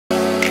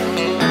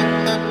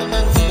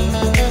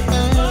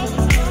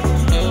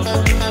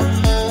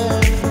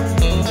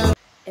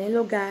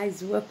Hello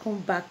guys, welcome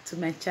back to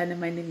my channel.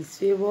 My name is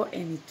Favor,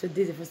 and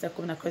today is the first time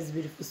coming across this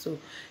beautiful soul.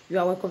 You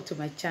are welcome to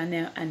my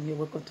channel and you're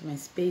welcome to my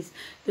space.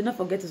 Do not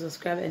forget to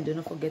subscribe and do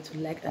not forget to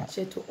like and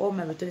share to all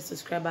my returning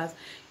subscribers.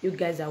 You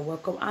guys are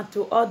welcome, and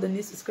to all the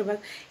new subscribers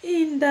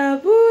in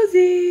the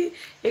boozy,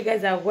 you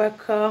guys are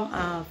welcome.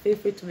 Feel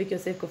free to make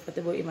yourself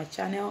comfortable in my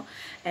channel,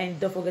 and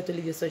don't forget to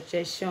leave your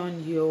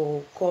suggestion,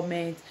 your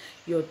comment,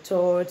 your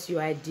thoughts,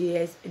 your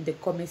ideas in the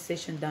comment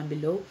section down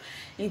below.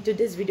 In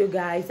today's video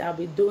guys, I'll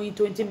be doing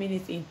 20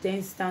 minutes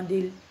intense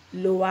standing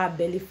lower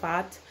belly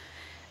fat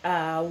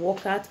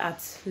workout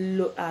at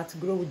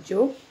Grow with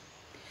Joe.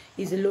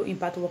 It's a low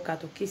impact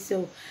workout. Okay,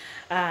 so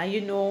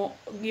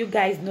you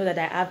guys know that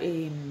I have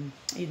a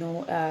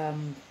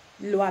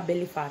lower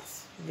belly fat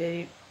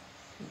very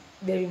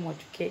much.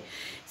 Okay,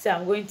 so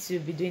I'm going to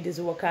be doing this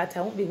workout.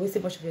 I won't be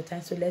wasting much of your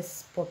time, so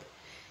let's pop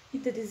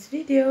into this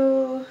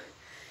video.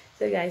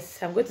 So guys,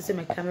 I'm going to set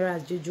my camera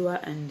as usual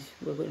and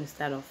we're going to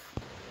start off.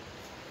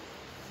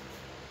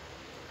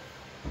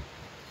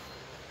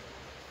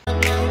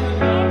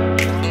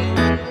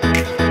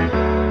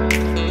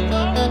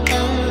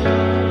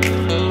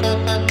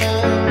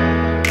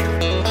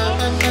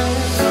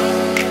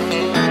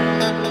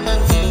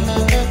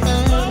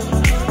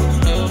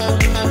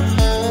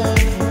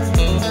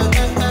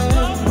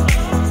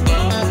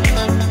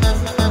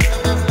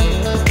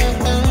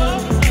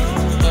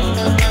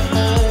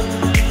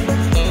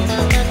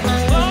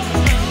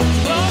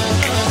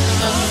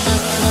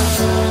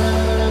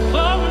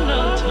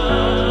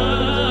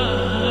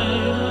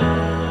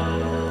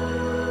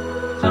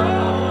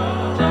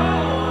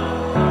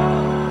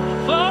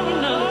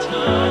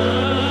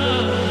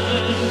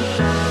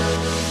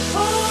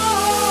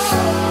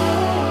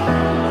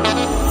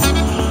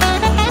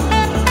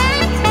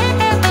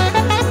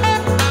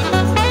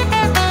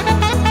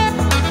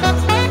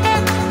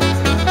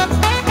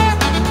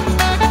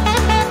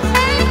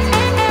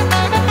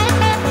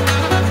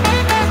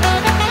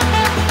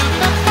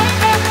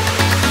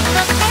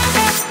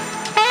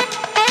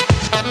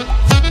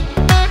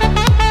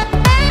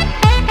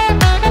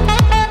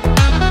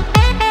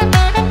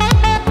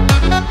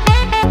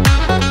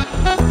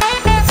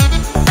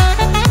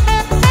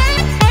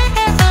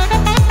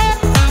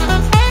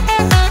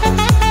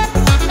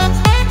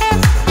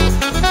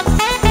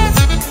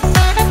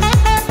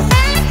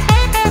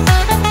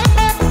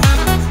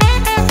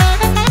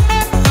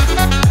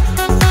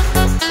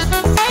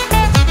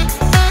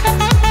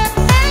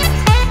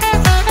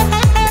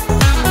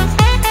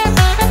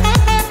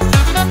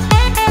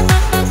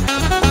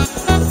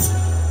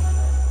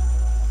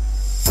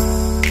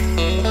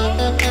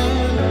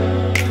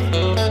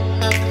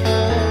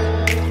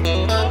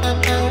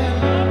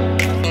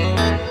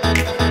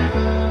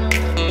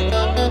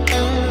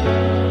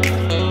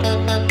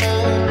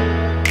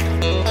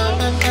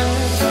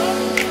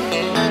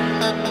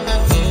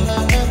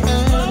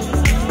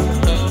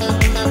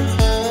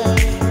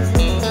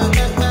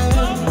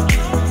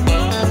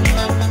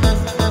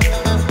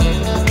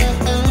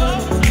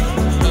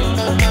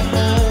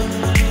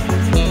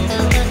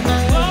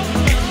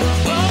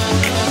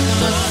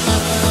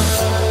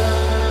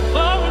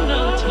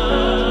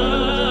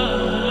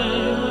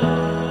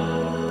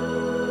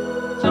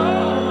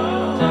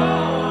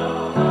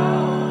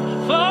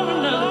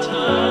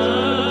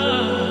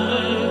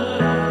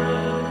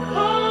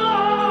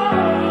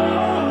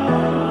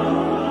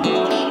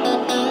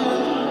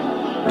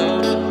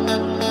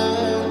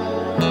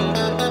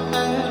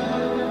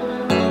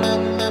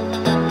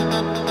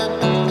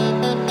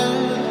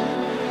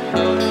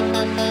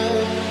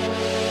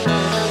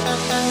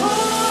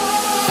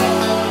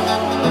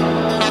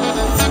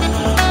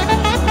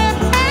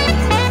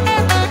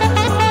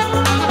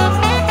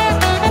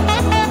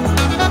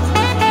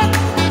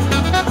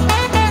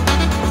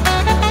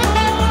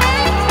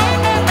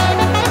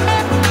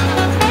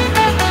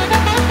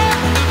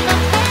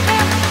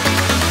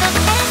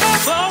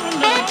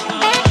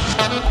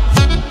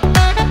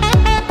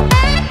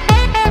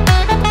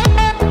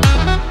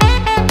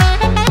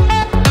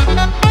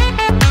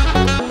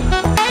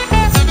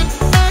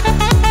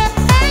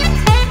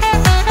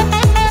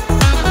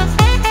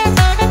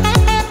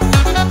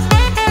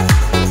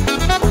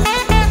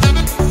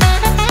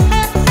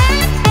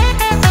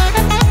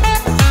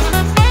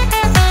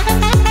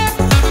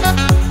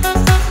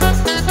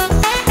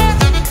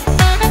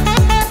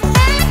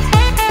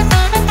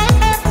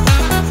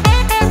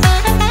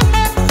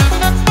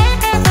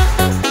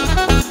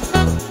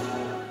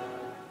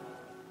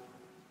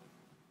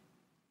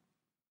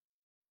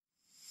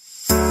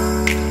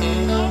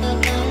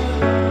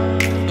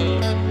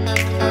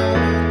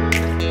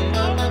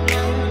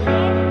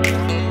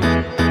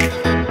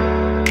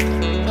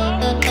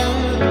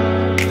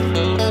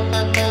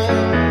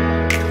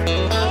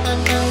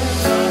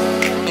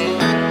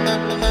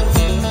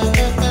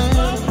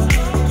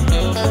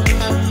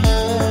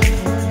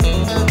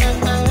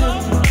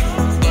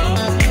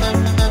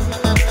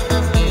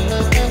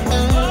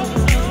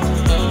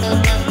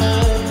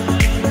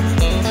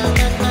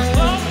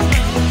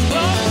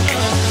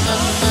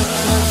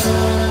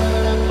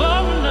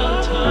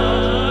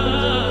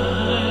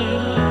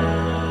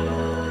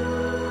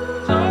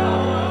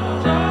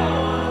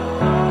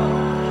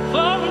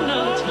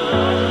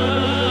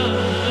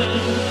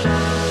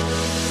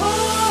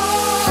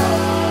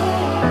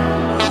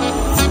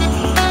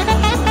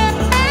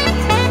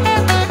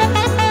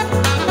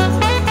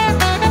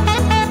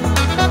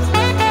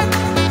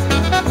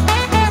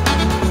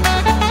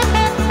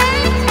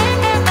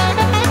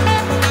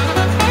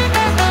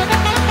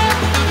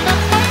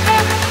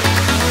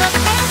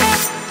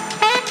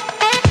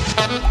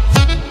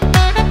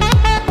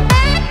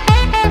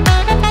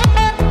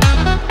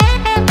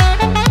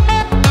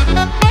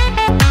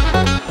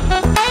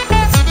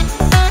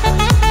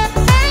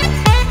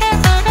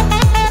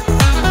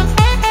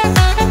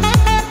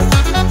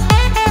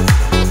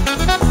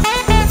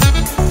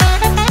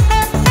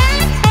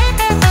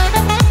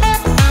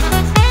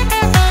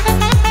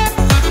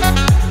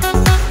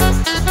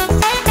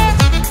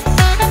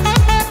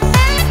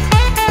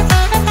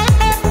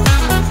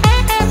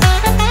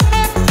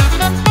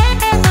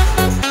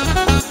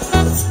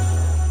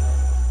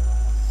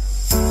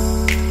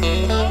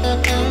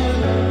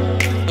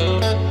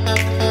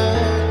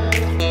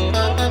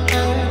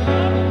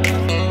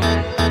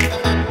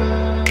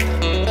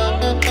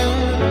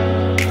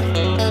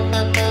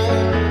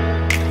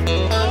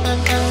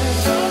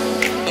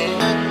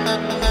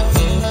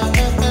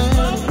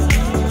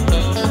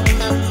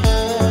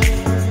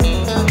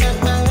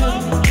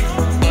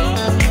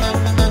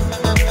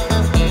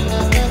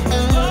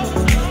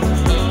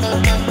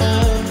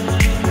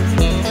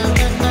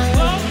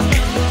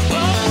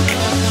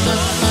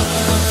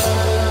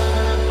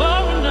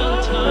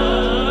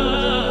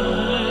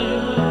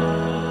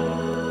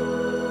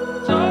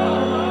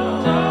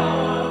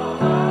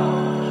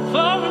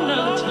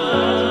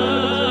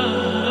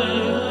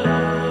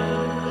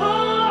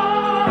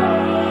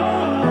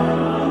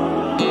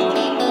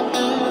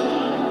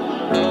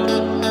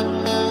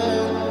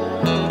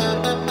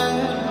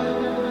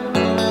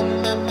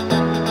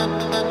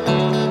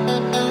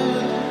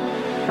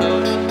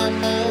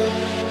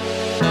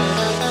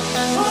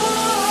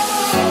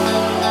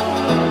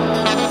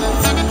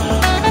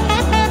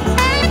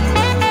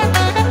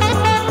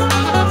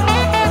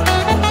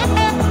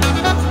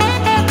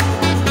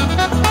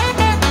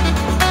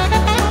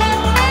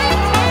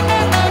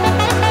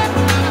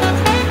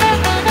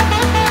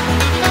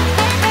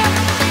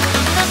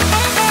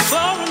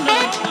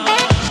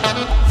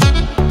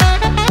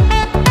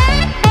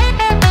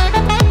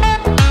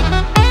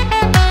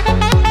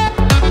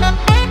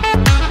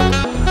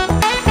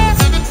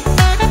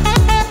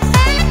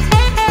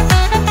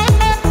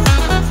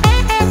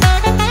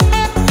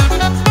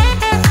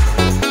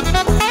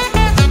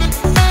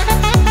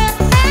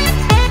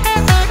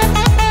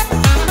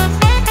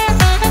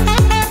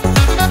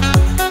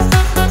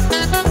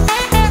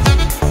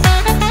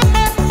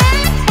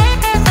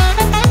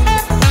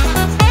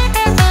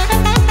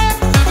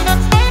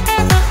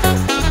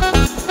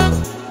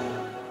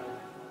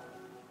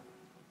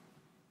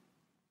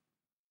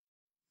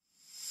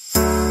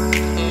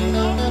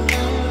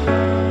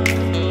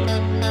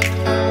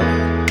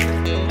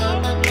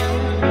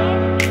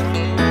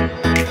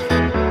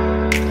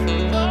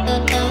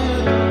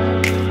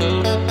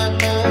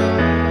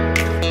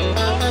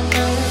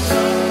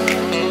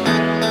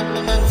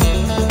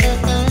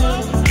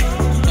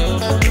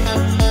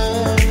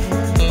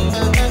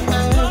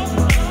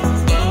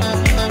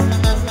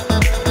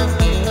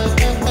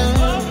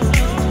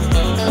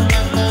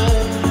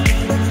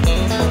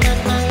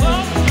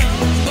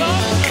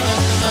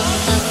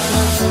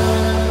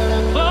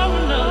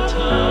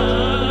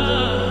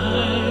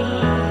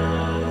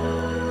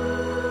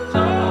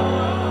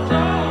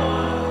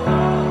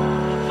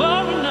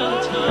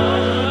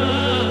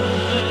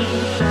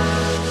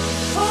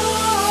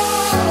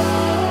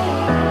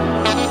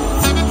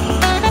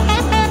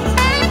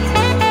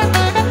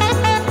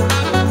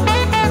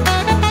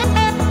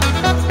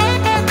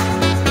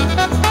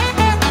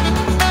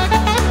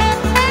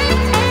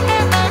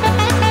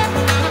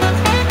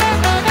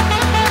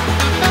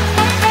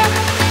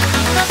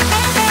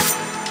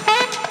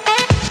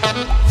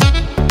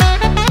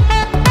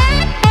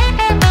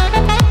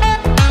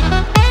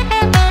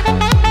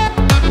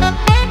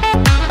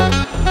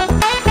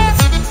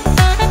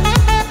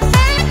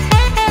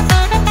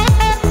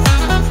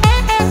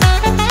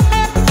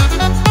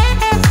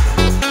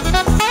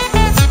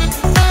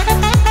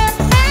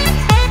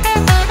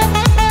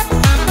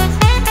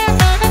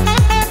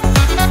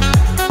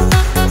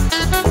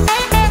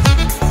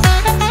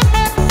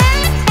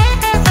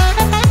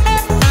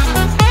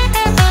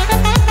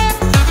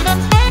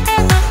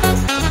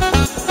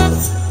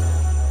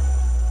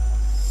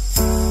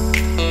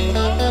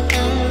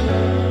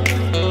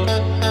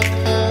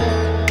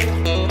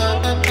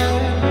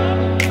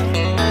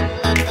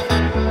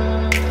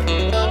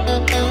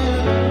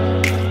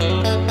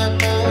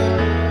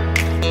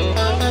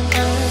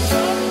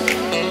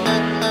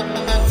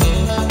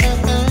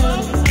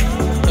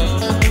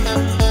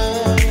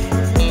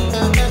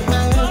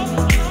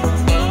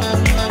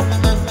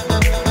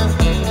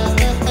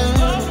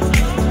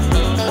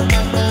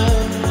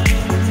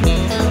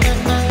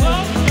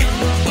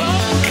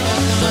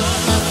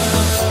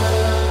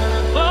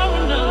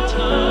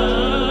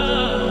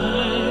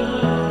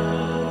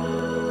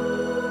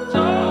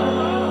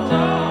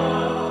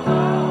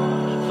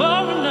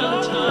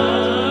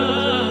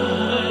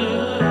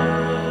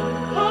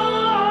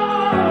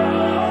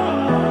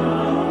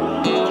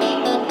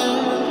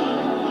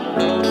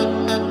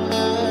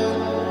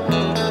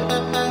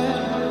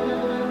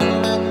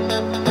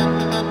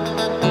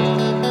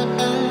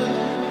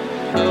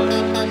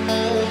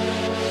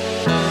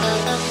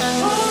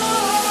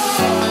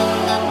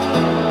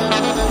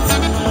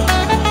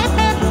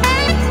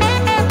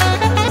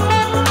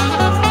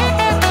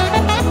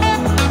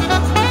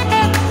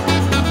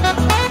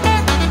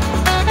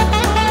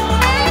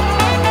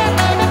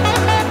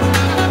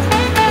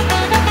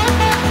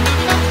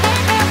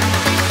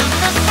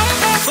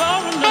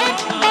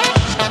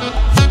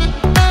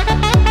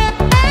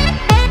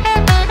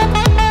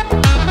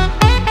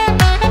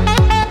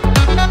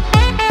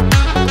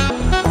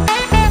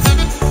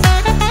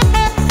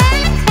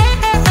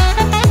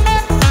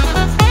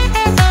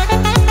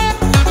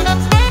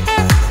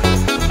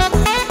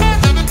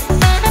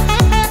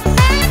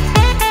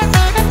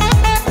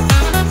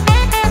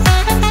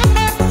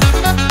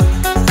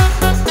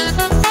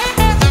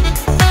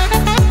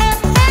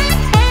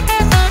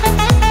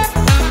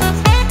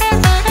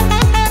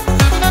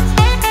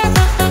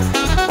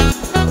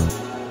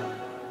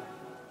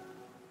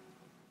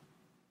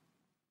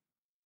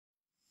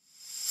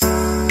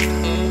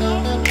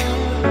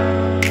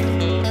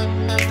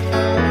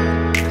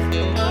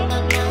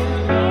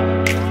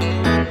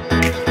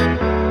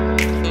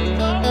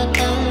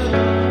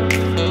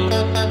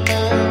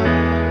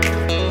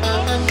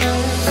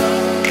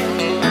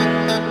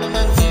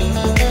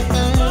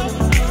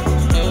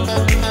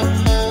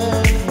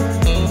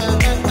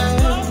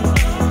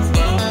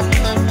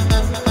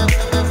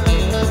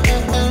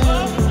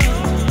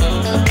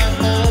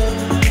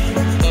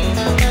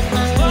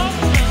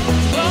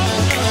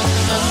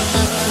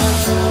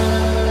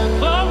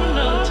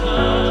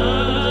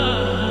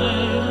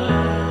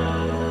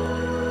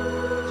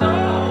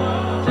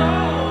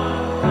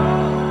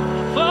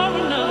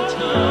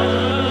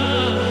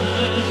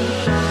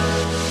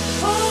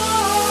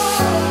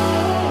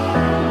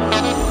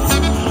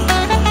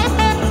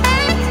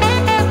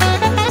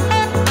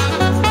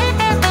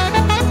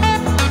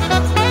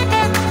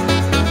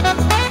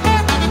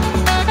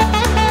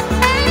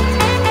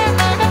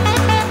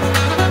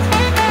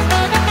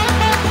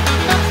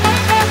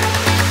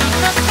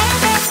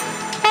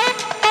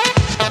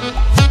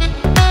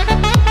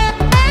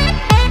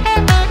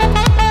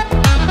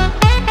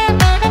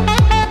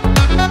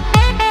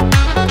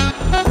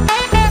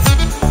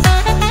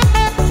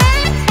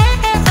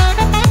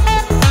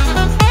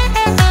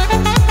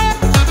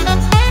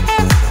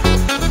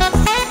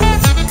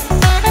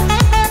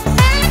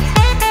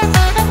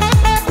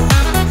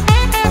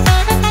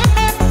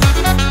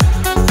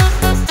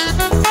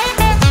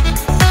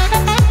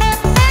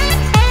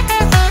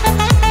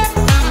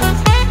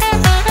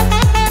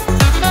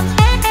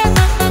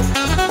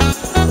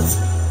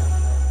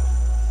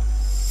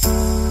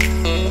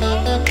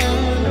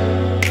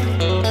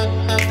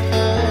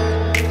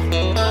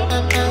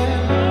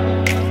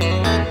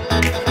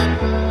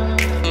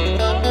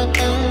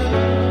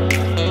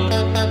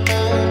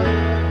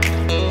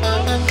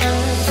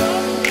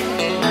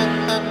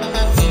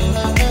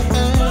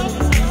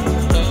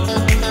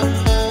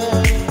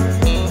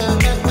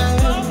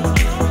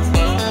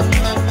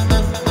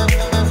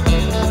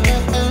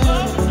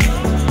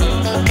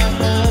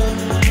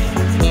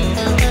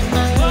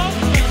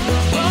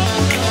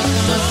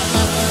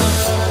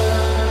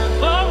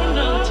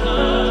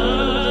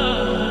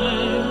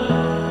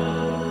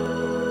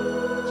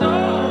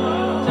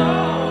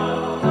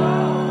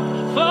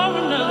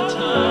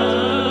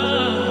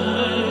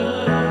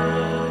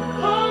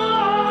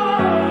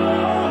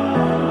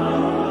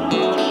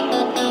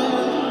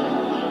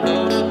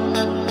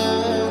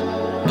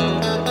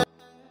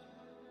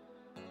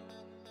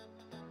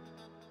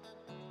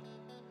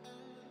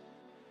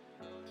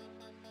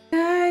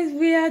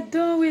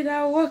 done with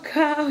our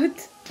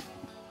workout.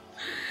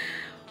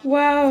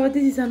 Wow,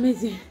 this is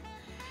amazing.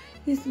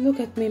 Just look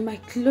at me, my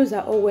clothes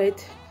are all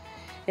wet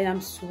and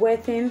I'm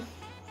sweating.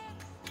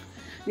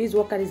 This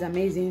workout is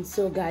amazing.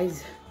 So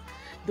guys,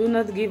 do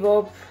not give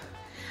up.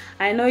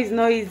 I know it's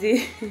not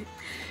easy.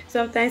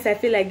 Sometimes I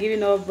feel like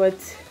giving up, but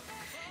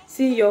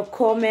seeing your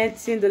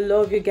comments, seeing the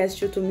love you guys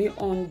show to me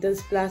on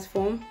this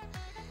platform,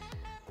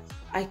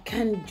 I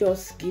can't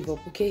just give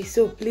up. Okay,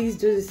 so please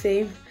do the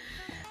same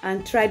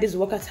and try this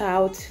workout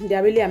out. They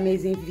are really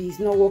amazing. If it's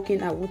not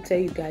working, I will tell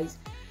you guys.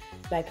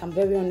 Like, I'm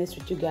very honest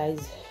with you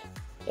guys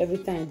every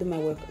time I do my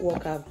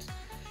workout.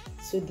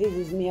 So this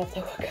is me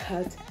after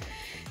workout.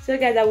 So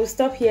guys, I will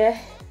stop here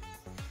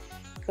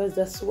because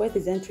the sweat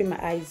is entering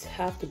my eyes.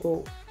 I have to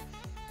go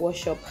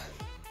wash up.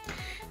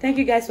 Thank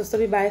you guys for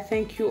stopping by.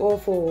 Thank you all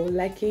for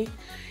liking.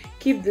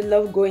 Keep the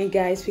love going,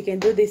 guys. We can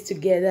do this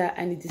together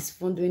and it is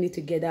fun doing it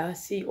together.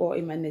 See you all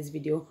in my next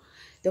video.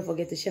 Don't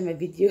forget to share my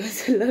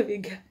videos. Love you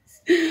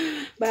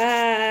guys.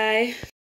 Bye.